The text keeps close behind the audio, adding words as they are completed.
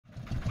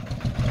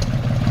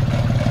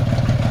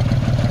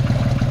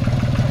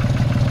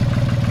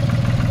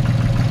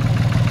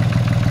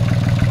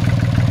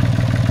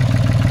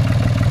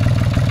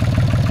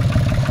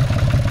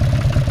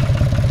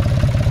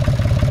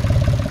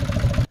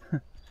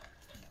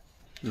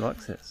He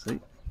likes that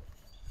seat.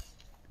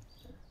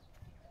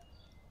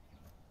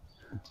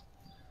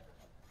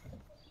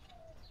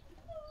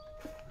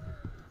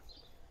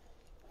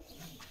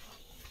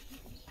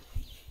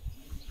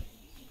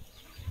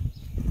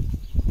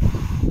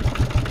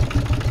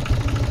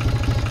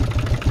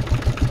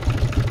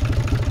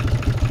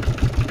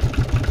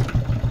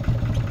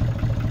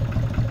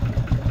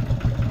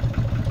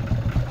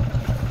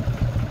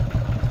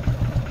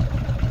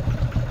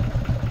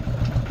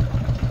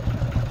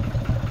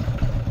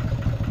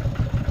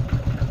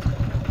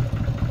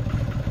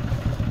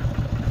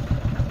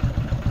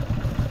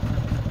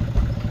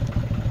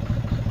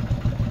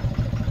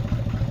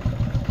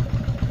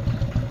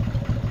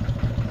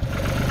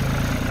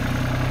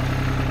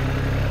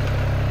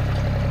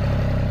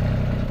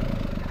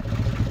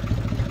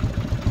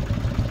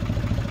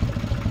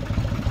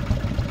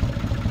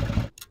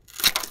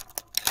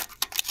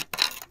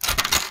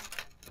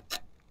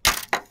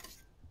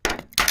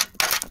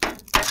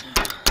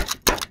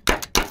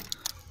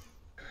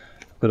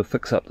 Got to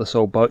fix up this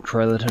old boat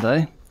trailer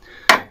today.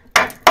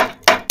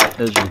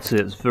 As you can see,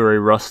 it's very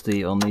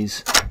rusty on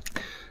these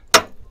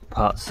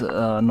parts that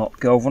are not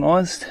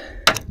galvanised.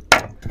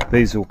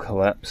 These will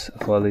collapse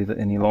if I leave it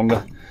any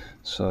longer,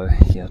 so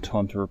yeah,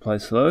 time to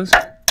replace those.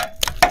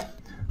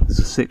 There's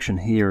a section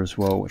here as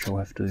well which I'll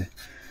have to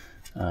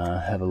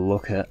have a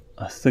look at.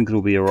 I think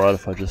it'll be alright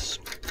if I just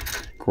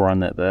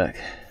grind that back.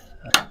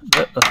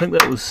 I think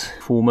that was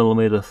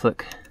 4mm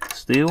thick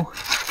steel,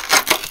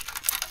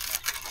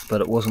 but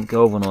it wasn't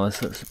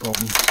galvanised. That's the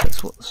problem.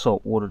 That's what the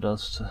salt water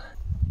does to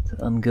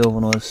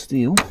ungalvanised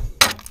steel.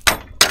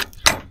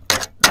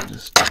 It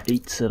just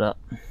eats it up.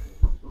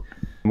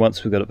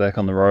 Once we've got it back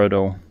on the road,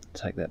 I'll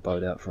take that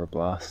boat out for a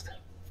blast.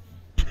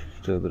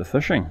 Do a bit of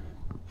fishing.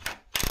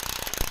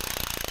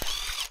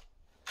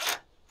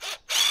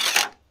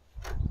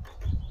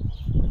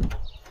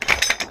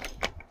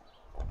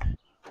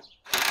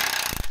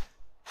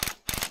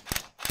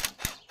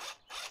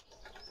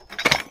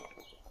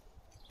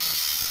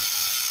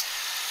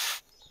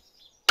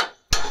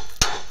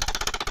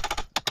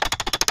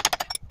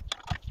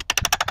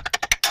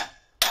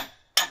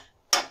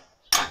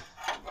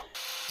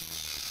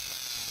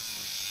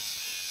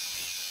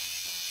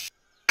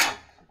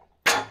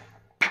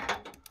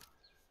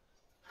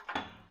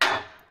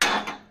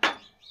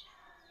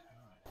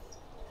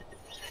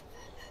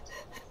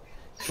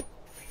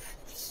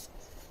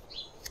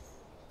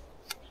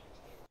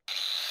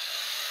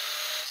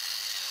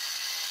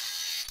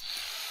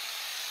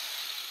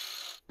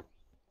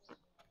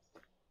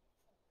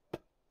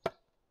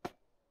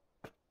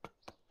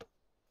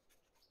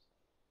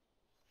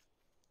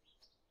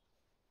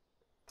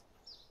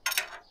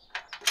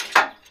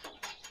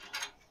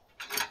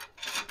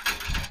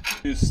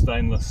 Use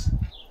stainless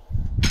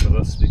for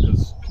this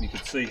because you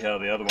could see how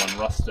the other one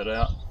rusted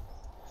out.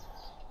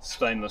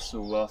 Stainless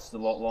will last a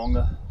lot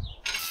longer.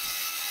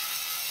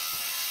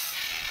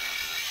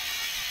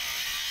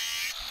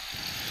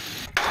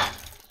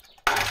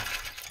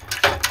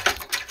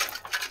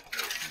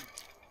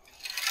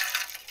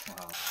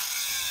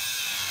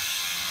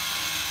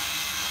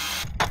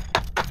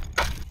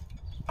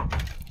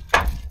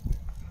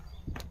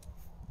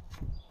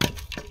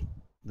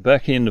 The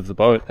back end of the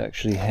boat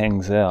actually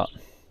hangs out.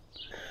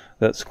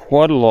 That's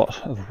quite a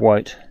lot of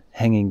weight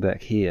hanging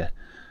back here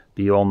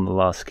beyond the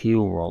last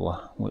keel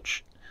roller,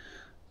 which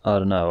I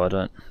don't know, I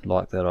don't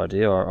like that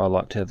idea. I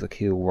like to have the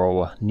keel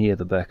roller near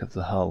the back of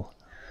the hull,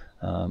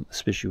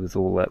 especially with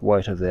all that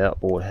weight of the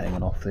outboard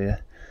hanging off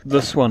there.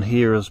 This one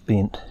here is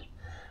bent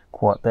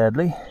quite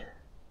badly.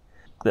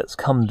 That's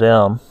come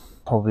down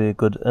probably a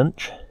good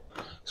inch.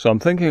 So I'm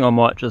thinking I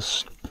might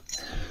just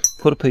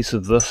put a piece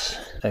of this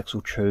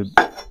axle tube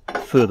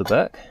further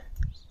back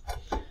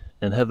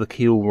and have the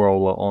keel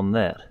roller on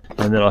that,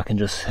 and then I can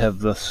just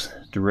have this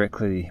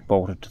directly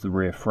bolted to the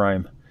rear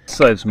frame.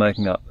 Saves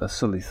making up a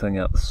silly thing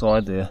out the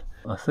side there.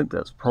 I think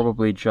that's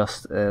probably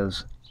just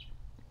as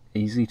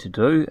easy to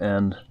do,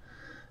 and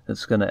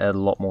it's going to add a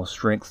lot more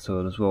strength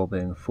to it as well,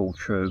 being a full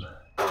tube.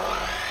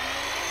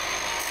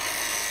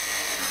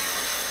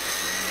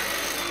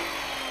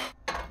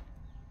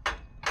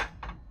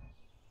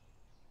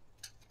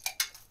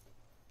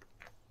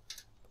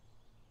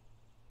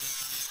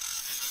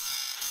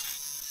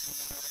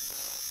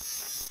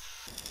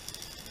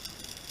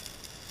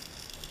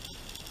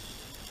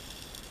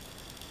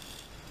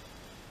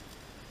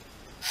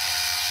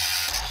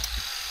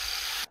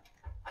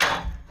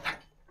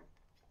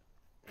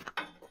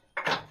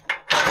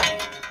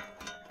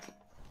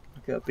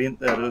 Look how bent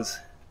that is.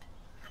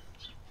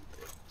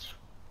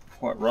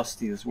 Quite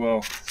rusty as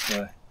well,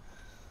 so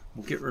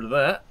we'll get rid of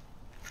that.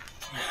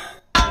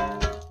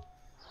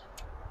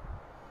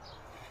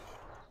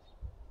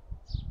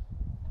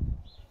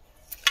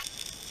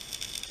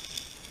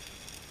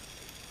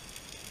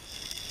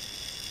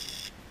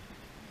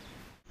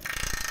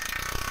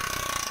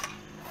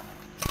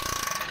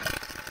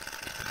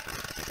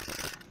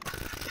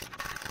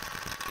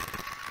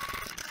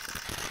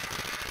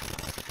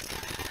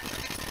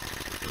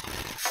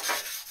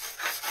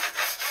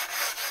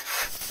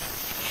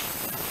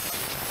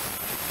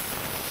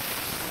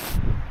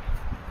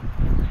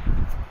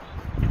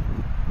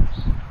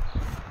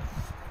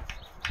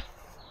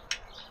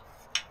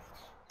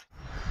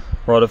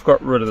 Right, I've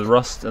got rid of the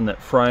rust in that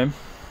frame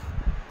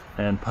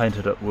and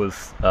painted it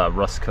with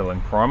rust killing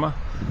primer.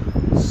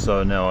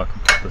 So now I can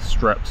put the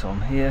straps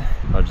on here.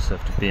 I just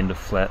have to bend it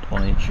flat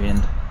on each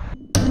end.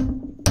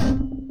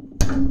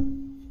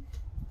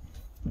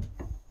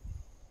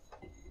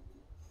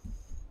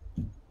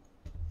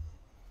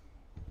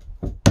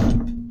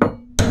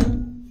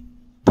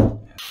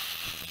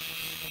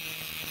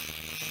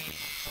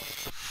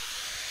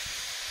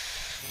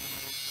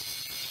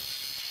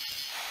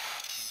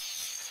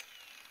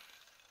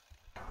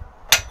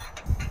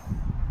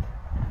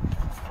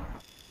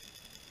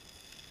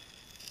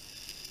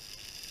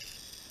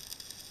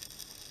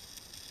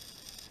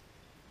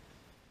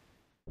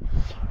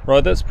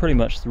 Right, that's pretty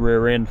much the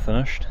rear end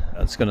finished.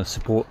 It's going to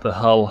support the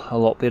hull a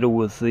lot better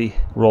with the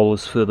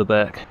rollers further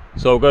back.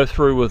 So I'll go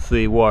through with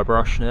the wire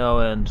brush now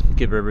and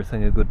give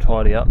everything a good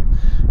tidy up.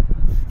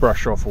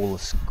 Brush off all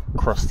this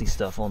crusty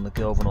stuff on the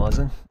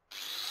galvanizing.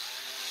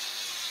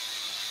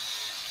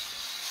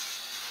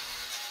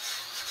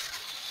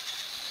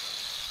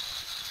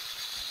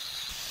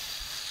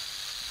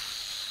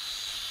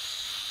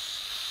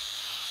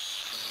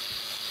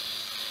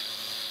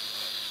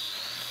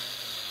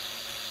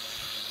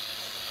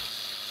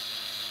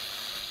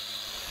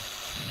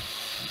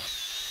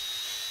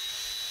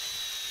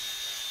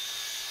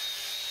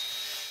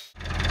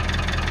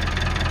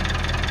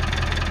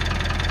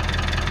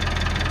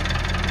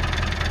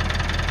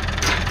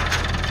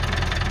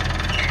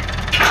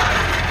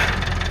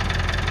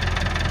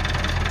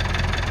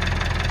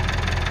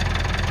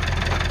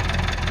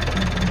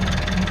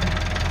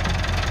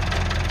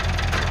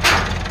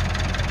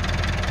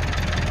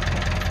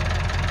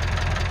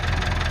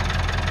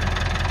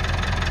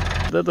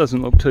 That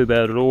doesn't look too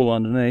bad at all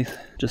underneath,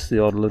 just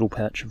the odd little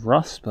patch of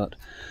rust, but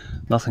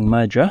nothing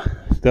major.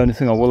 The only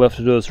thing I will have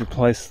to do is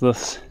replace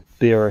this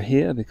bearer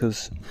here,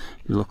 because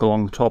if you look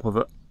along the top of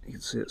it, you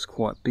can see it's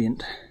quite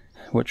bent,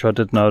 which I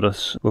did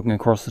notice looking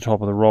across the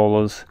top of the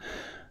rollers.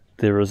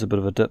 There is a bit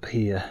of a dip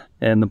here,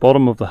 and the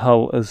bottom of the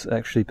hull is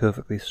actually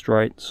perfectly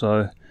straight,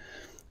 so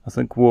I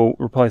think we'll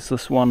replace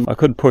this one. I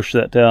could push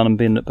that down and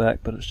bend it back,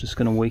 but it's just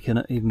going to weaken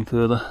it even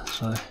further,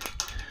 so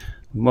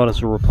we might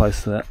as well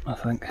replace that, I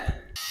think.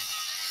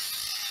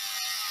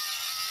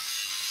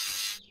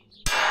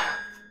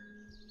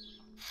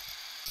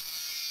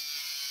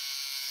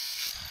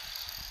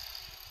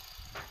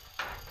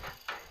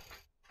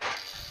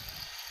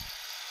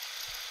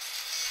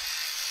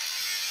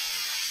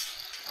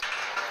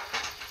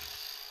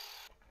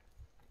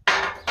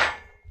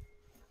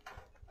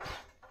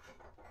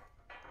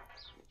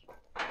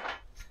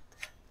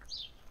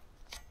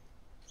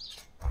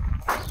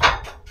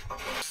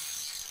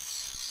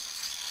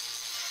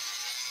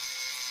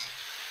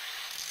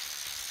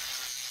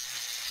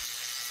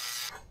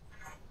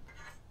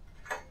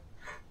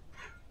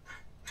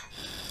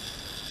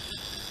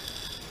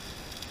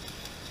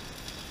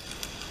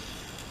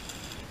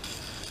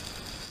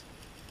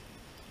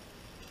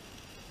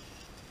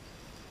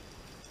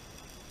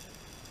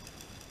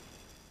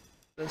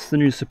 That's the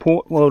new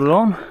support welded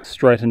on.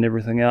 Straightened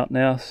everything out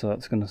now, so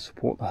it's going to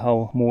support the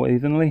hull more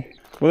evenly.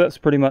 Well, that's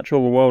pretty much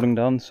all the welding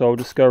done, so I'll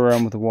just go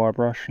around with the wire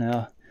brush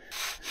now,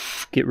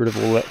 get rid of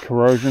all that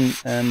corrosion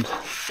and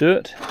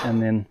dirt,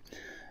 and then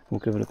we'll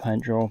give it a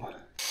paint job.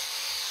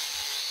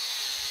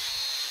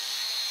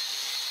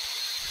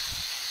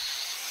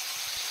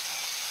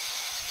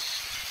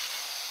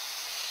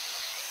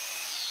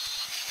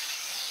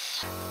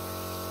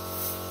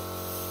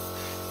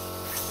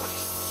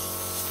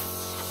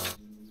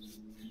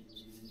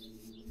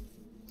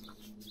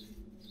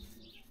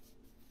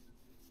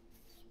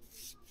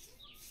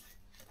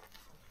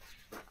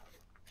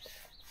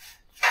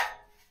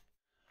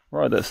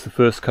 Right, that's the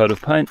first coat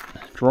of paint,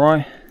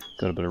 dry.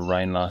 Got a bit of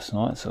rain last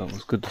night, so it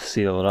was good to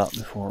seal it up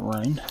before it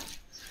rained.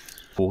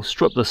 We'll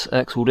strip this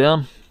axle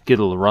down, get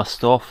all the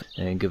rust off,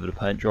 and give it a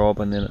paint job,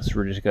 and then it's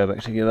ready to go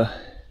back together.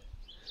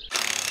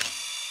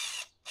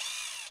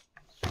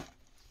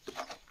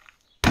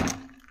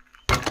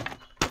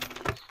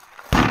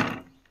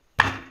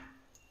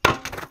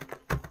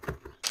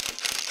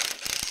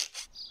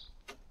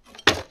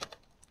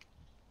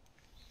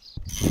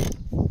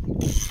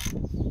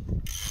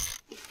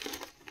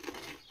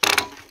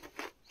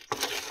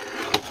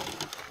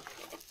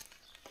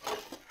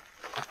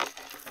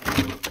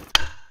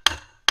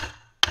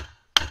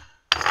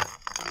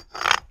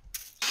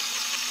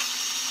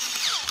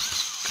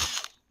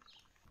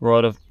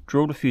 Right, I've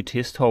drilled a few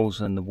test holes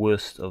in the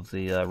worst of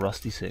the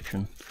rusty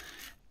section,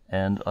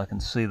 and I can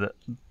see that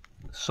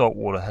salt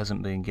water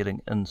hasn't been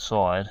getting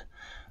inside.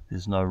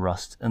 There's no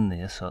rust in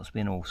there, so it's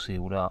been all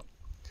sealed up.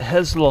 It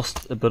has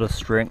lost a bit of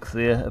strength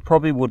there. It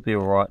probably would be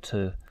alright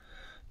to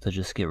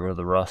just get rid of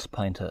the rust,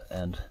 paint it,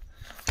 and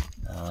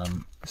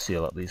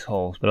seal up these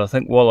holes. But I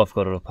think while I've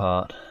got it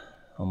apart,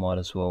 I might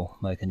as well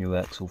make a new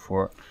axle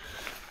for it,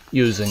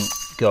 using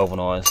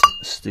galvanised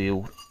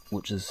steel,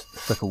 which is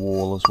thicker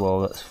wall as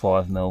well. That's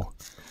 5mm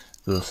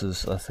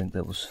versus I think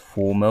that was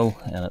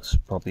 4mm, and it's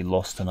probably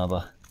lost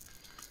another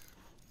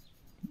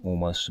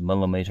almost a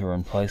millimetre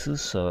in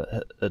places,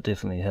 so it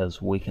definitely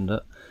has weakened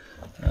it.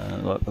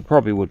 Like, it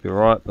probably would be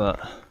right, but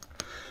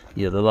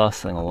yeah, the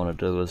last thing I want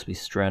to do is be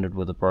stranded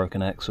with a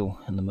broken axle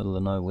in the middle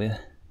of nowhere.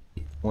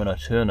 When I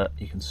turn it,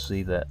 you can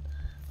see that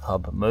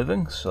hub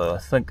moving, so I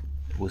think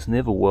it was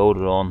never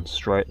welded on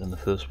straight in the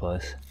first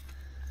place.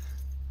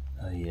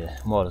 Yeah,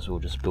 might as well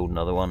just build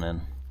another one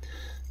and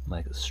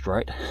make it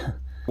straight.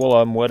 While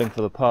I'm waiting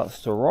for the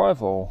parts to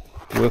arrive, I'll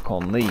work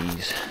on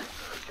these,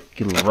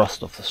 get a little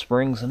rust off the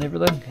springs and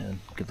everything, and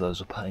give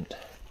those a paint.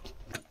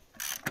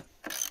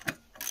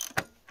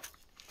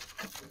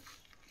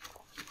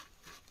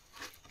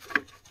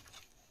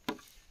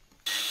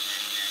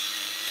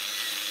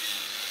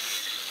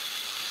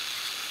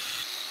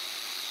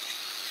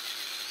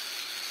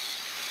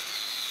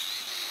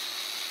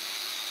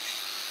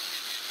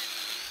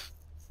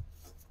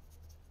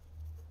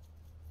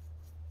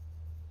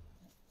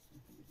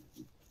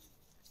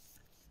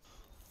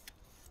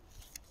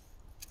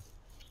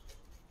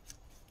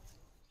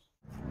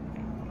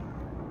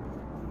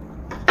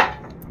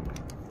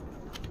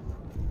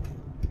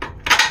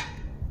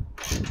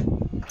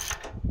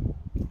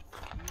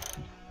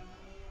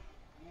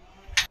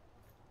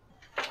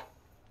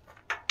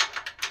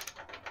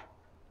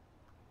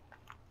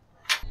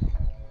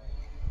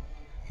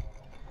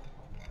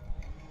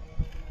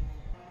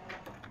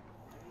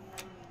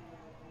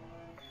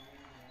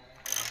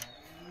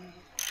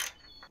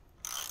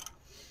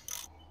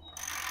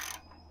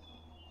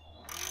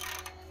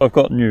 I've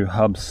got new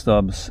hub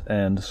stubs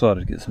and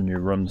decided to get some new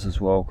rims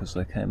as well because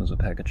they came as a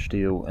package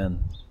deal, and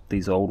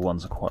these old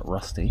ones are quite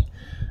rusty.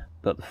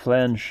 But the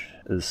flange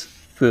is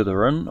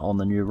further in on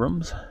the new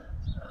rims.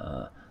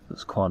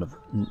 It's kind of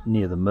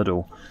near the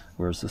middle,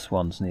 whereas this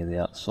one's near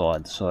the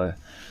outside. So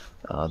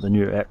the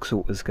new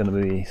axle is going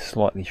to be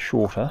slightly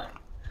shorter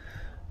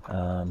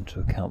to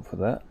account for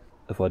that.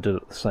 If I did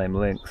it the same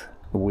length,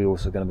 the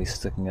wheels are going to be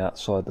sticking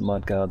outside the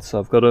mudguard. So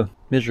I've got to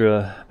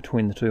measure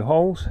between the two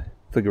holes,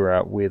 figure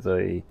out where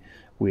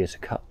to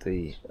cut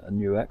the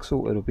new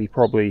axle. It'll be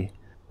probably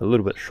a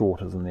little bit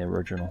shorter than the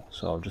original,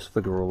 so I'll just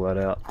figure all that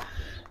out,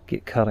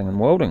 get cutting and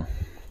welding.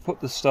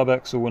 Put the stub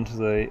axle into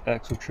the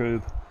axle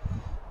tube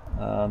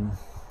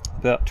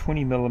about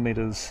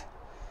 20mm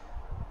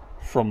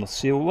from the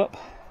seal lip,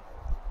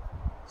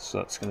 so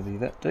it's going to be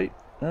that deep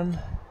in.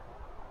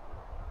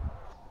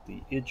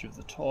 The edge of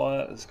the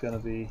tyre is going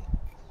to be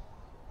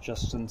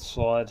just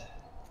inside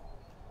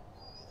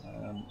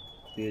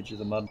the edge of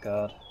the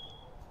mudguard,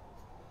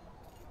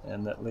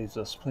 and that leaves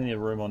us plenty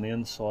of room on the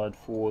inside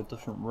for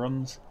different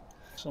rims.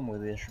 Somewhere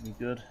there should be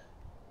good.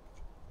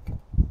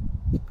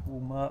 We'll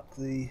mark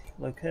the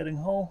locating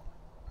hole.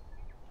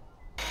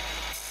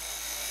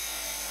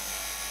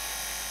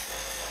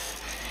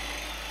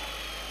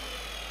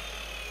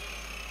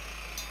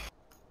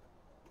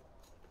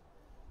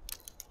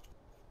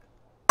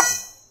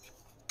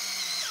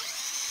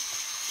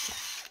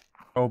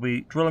 I'll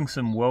be drilling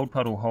some weld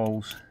puddle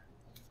holes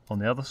on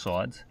the other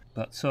sides,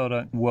 but so I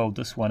don't weld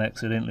this one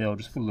accidentally, I'll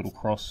just put a little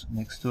cross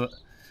next to it,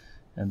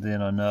 and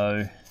then I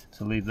know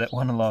to leave that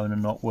one alone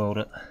and not weld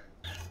it.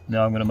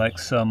 Now I'm going to make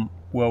some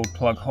weld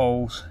plug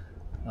holes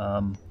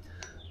around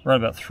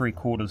about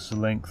 3/4 the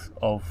length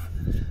of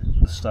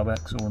the stub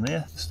axle in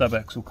there. The stub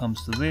axle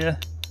comes to there.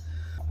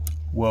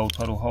 Weld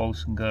puddle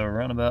holes can go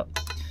around about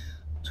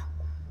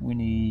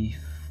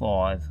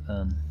 25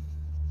 in.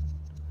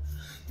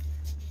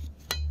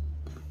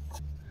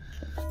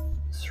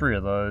 3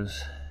 of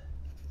those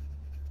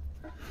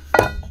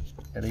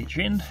at each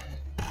end,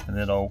 and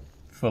then I'll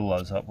fill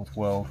those up with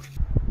weld.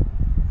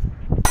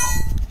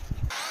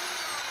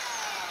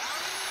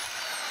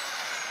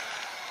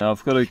 Now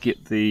I've got to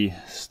get the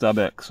stub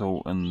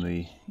axle in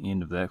the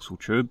end of the axle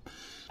tube.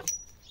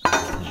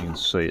 As you can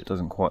see, it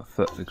doesn't quite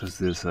fit because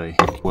there's a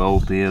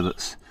weld there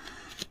that's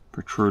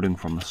protruding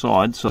from the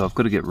side, so I've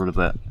got to get rid of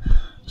that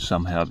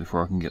somehow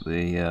before I can get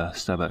the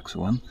stub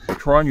axle in. I'll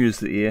try and use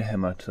the air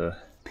hammer to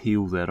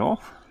peel that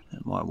off.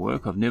 It might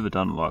work. I've never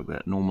done it like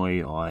that.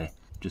 Normally I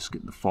just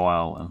get the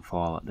file and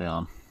file it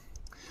down,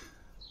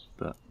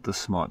 but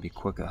this might be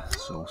quicker,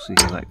 so we'll see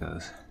how that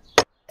goes.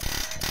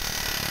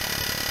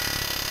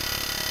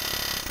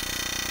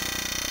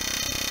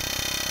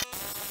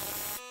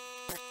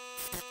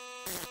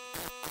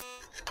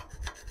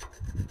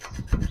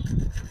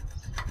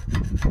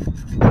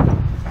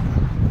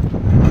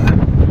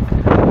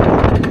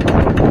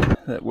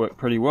 That worked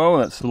pretty well.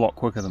 That's a lot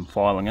quicker than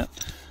filing it.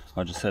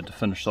 I just had to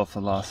finish off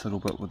the last little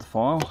bit with the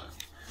file.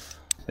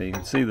 So you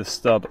can see the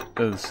stub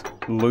is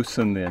loose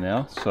in there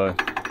now, so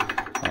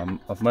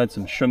I've made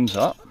some shims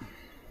up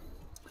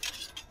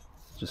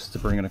just to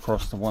bring it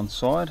across to one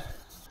side.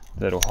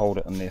 That'll hold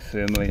it in there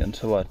firmly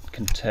until I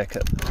can tack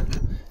it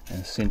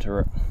and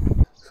centre it.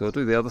 So I'll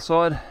do the other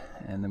side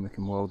and then we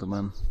can weld them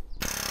in.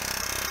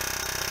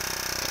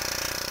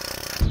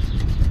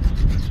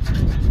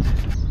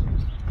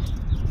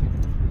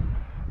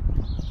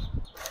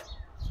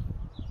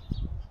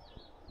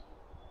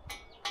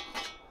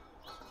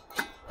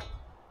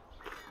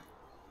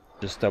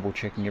 Just double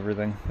checking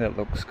everything. That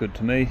looks good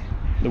to me.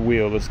 the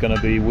wheel is going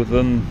to be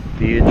within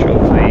the edge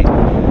of the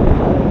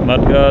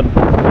mudguard,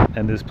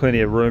 and there's plenty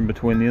of room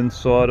between the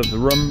inside of the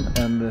rim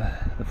and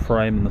the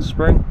frame and the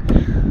spring,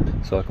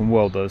 so I can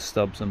weld those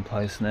stubs in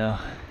place now.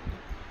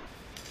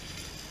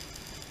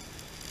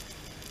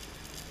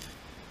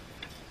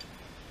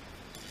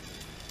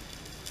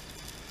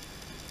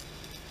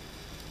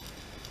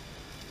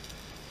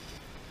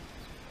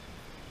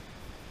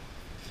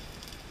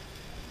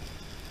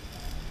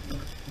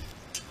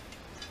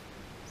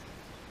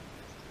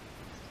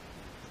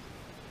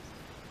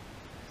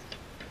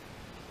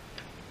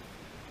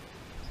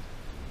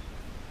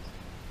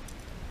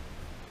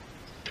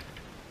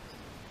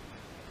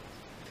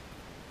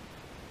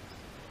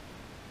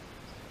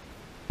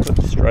 Put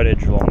the straight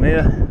edge along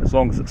there, as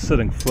long as it's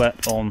sitting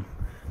flat on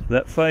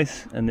that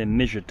face, and then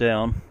measure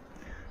down.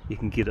 You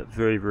can get it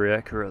very, very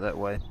accurate that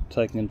way,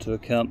 taking into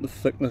account the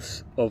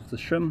thickness of the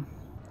shim,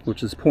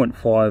 which is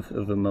 0.5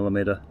 of a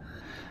millimetre,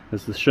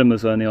 as the shim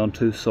is only on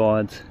two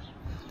sides.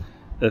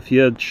 If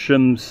you had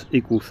shims,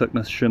 equal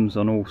thickness shims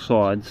on all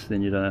sides,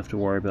 then you don't have to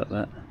worry about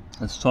that.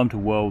 It's time to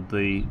weld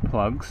the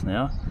plugs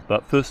now,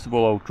 but first of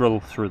all I'll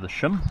drill through the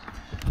shim,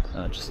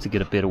 just to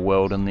get a better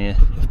weld in there.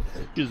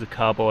 Use a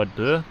carbide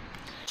burr.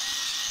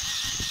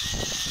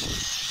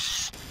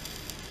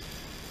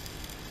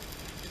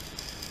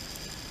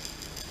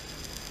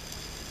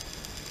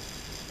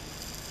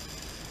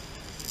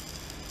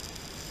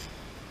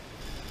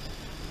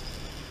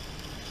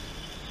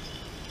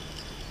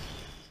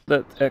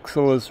 That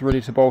axle is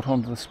ready to bolt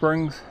onto the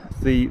springs.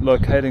 The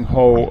locating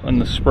hole in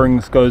the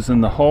springs goes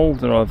in the hole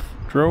that I've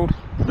drilled.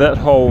 That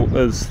hole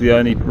is the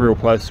only real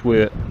place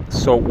where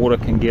salt water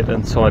can get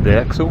inside the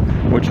axle,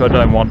 which I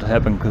don't want to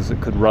happen because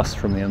it could rust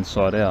from the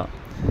inside out,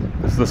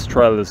 because this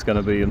trailer is going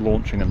to be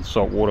launching in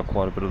salt water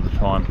quite a bit of the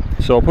time.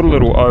 So I'll put a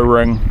little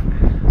O-ring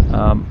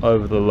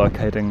over the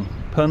locating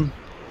pin,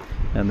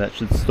 and that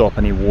should stop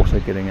any water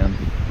getting in.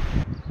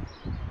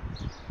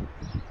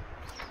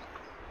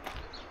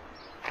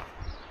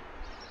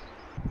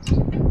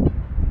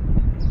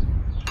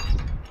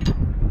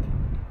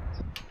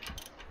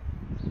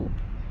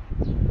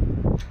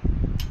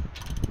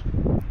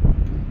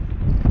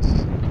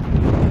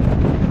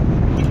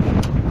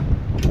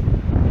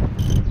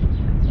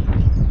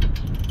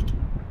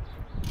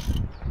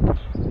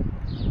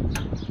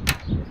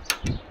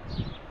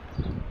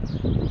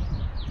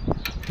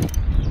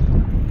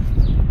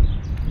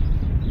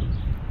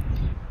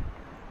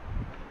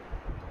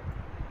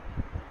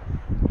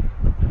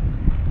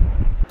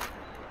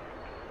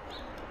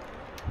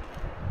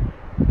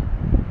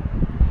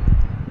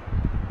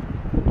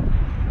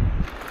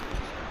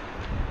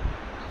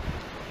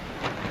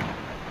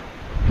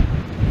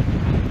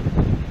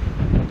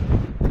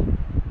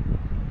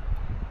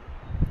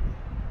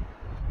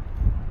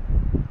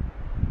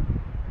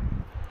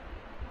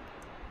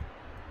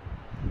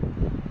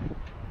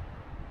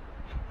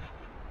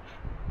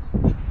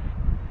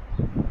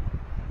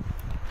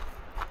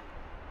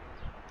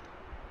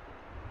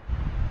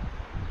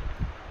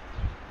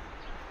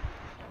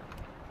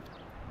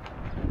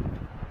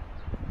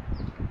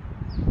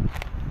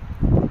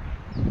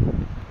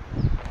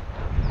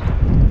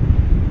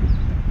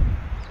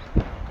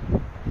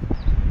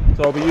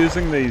 So I'll be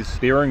using these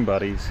bearing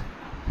buddies,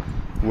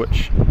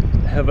 which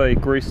have a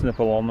grease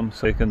nipple on them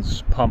so you can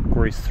pump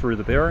grease through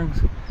the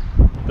bearings.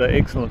 They're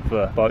excellent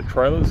for boat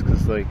trailers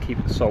because they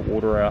keep the salt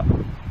water out.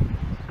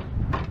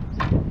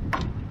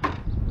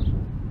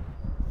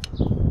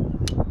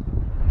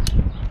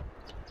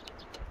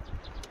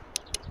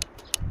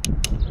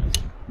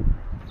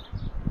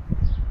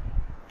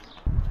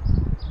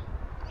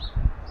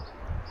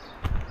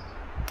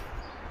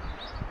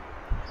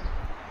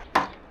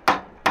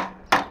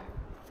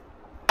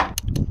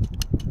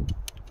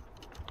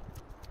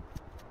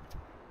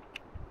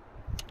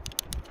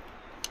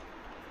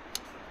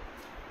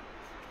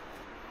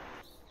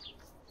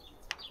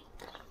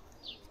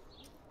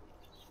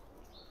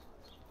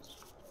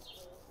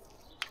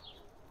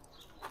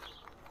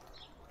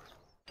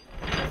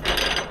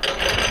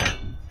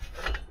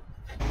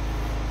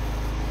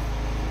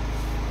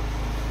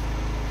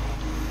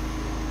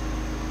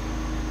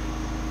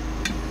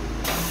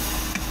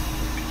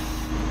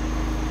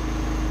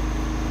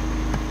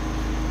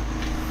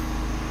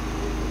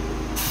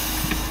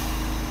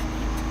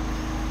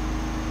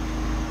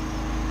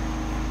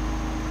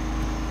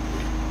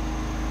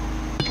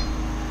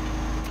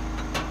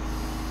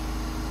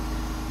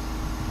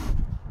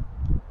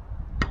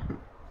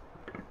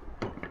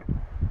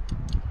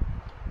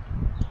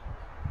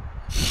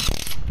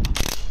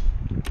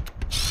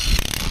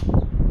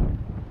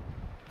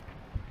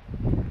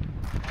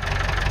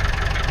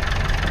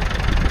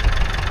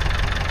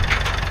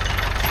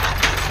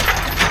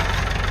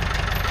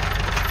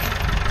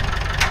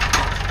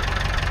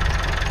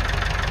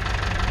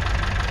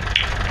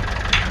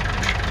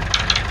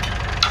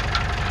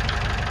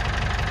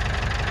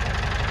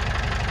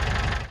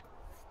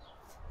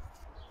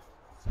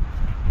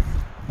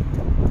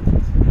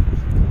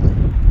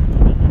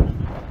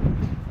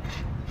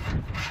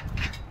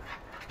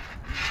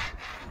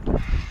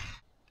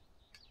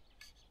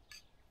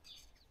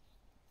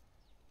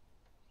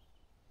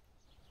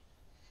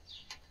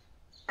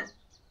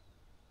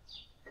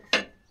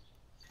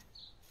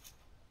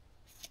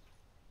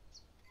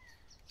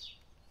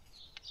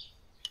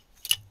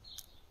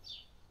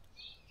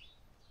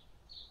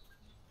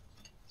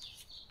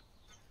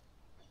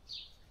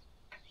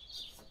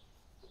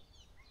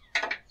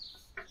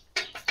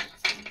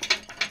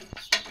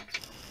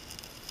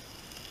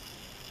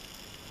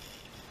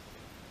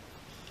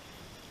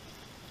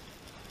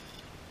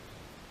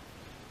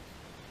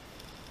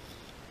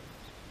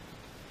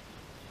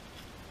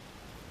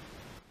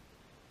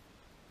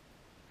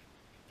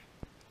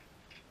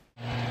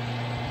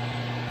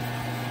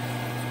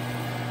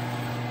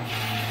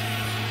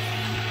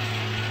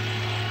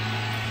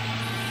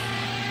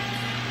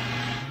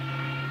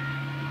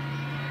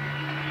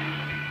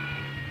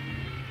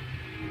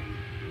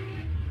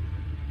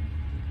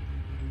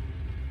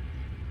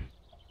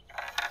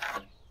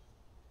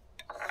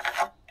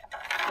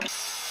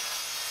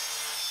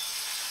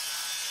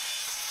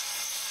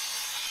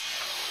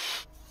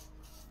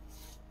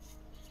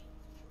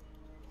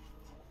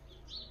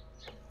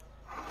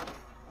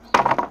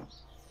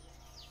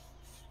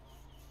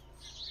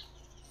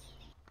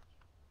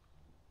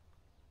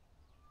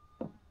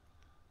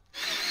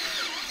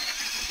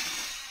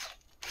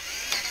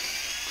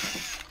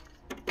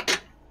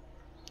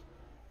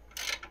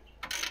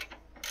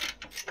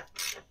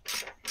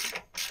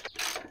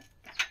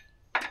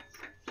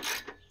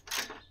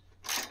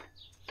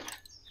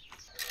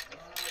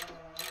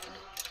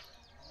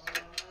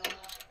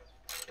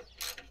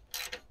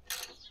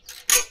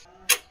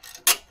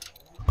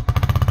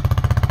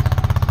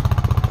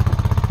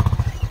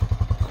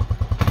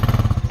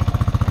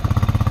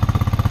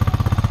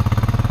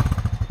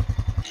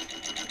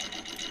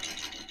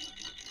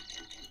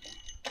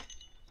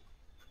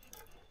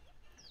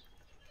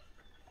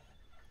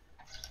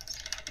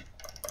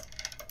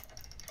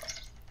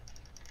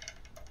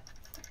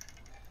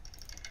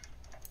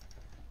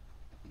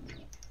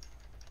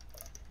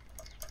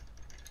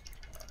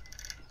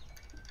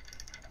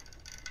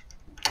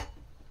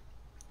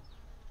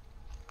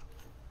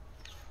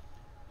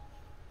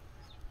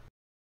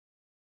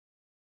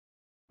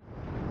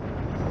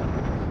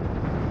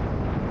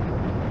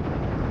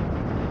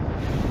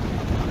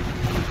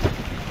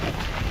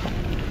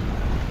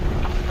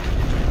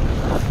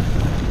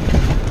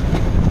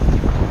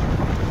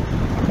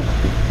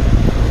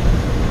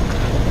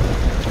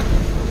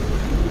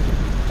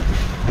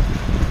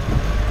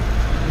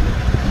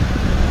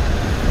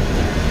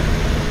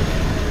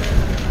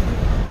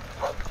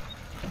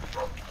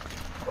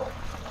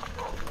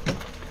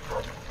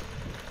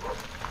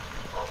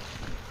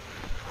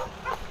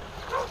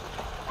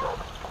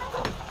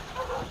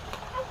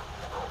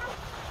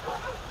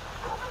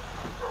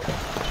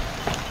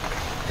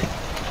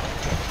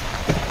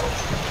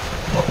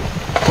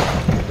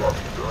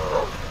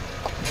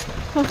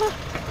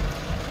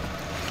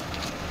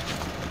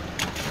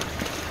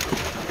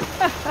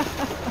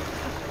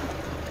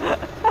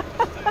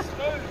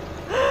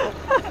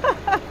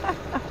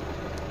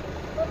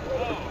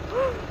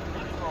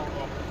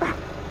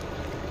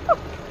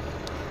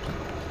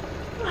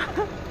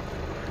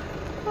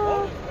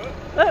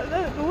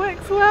 That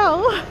works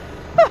well.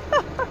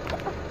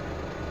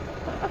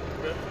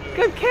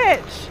 Good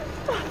catch.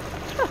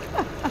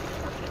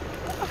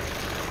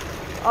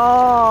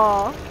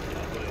 Oh.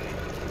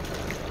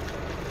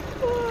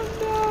 Oh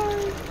no.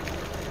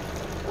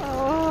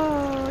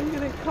 Oh, you're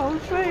gonna get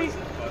cold feet.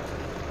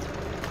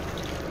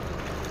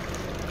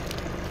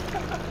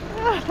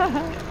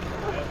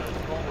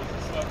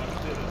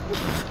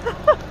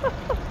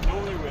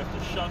 Normally we have to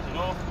shunt it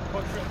off and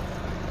push it.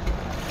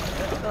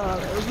 Oh,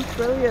 that was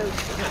brilliant.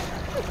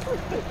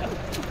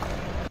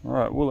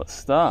 Alright, well, let's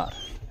start.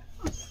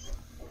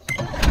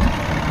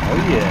 Oh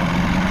yeah.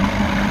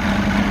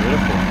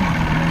 Beautiful.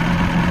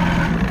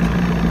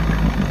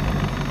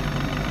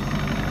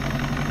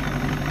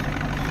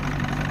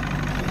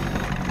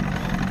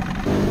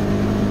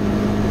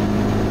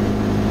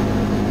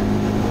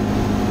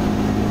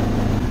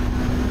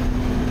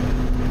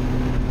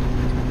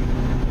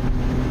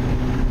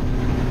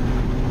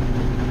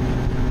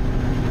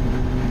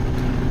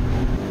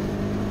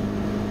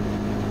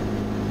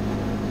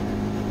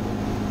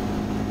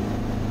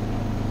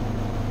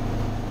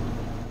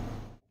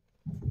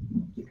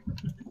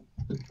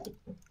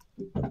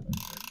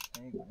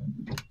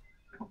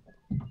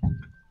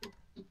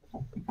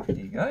 There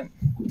you go.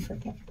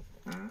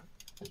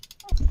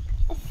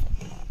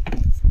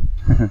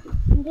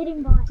 I'm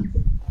getting bites.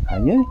 Are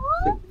you?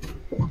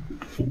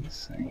 Let's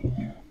see.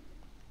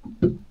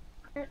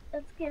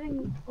 It's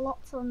getting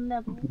lots of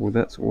nibbles. Well,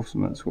 that's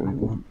awesome. That's what we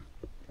want.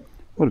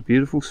 What a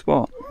beautiful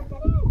spot.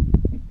 Oh,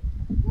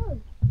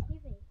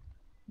 heavy.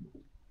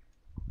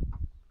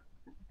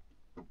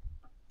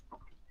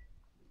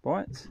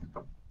 Bites.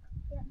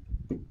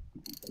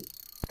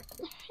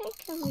 How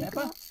can we Snapper.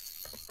 go?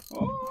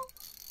 Oh.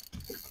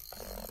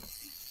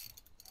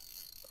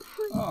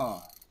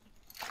 Oh.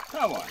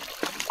 Come on.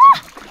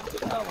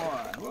 Come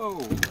on. Whoa.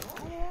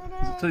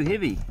 Is it too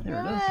heavy?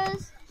 There it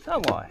is.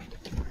 Come on.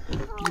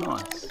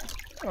 Nice.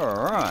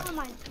 Alright. Oh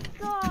my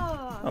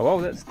god. Oh well,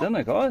 that's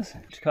dinner, guys.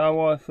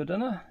 Kawai for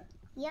dinner?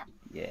 Yep.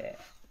 Yeah.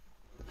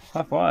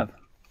 High five.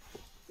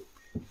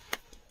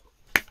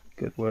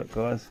 Good work,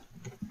 guys.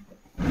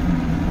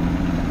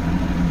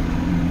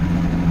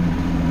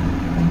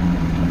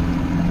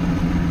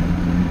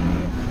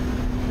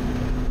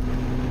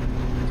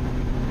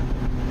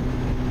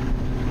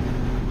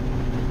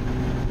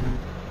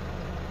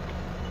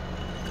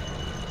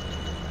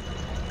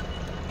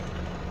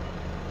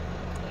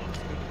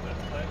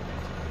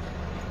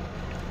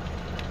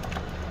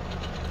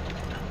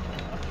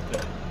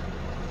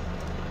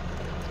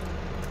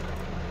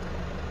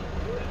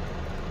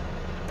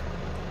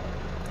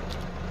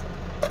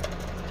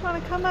 Trying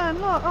to come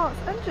in. Look, oh,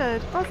 it's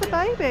injured. Oh, it's a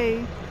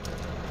baby.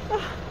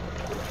 Oh,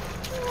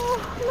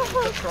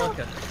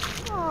 look.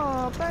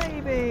 Oh,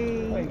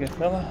 baby. There you go,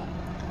 fella.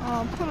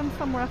 Oh, put him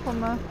somewhere up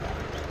on the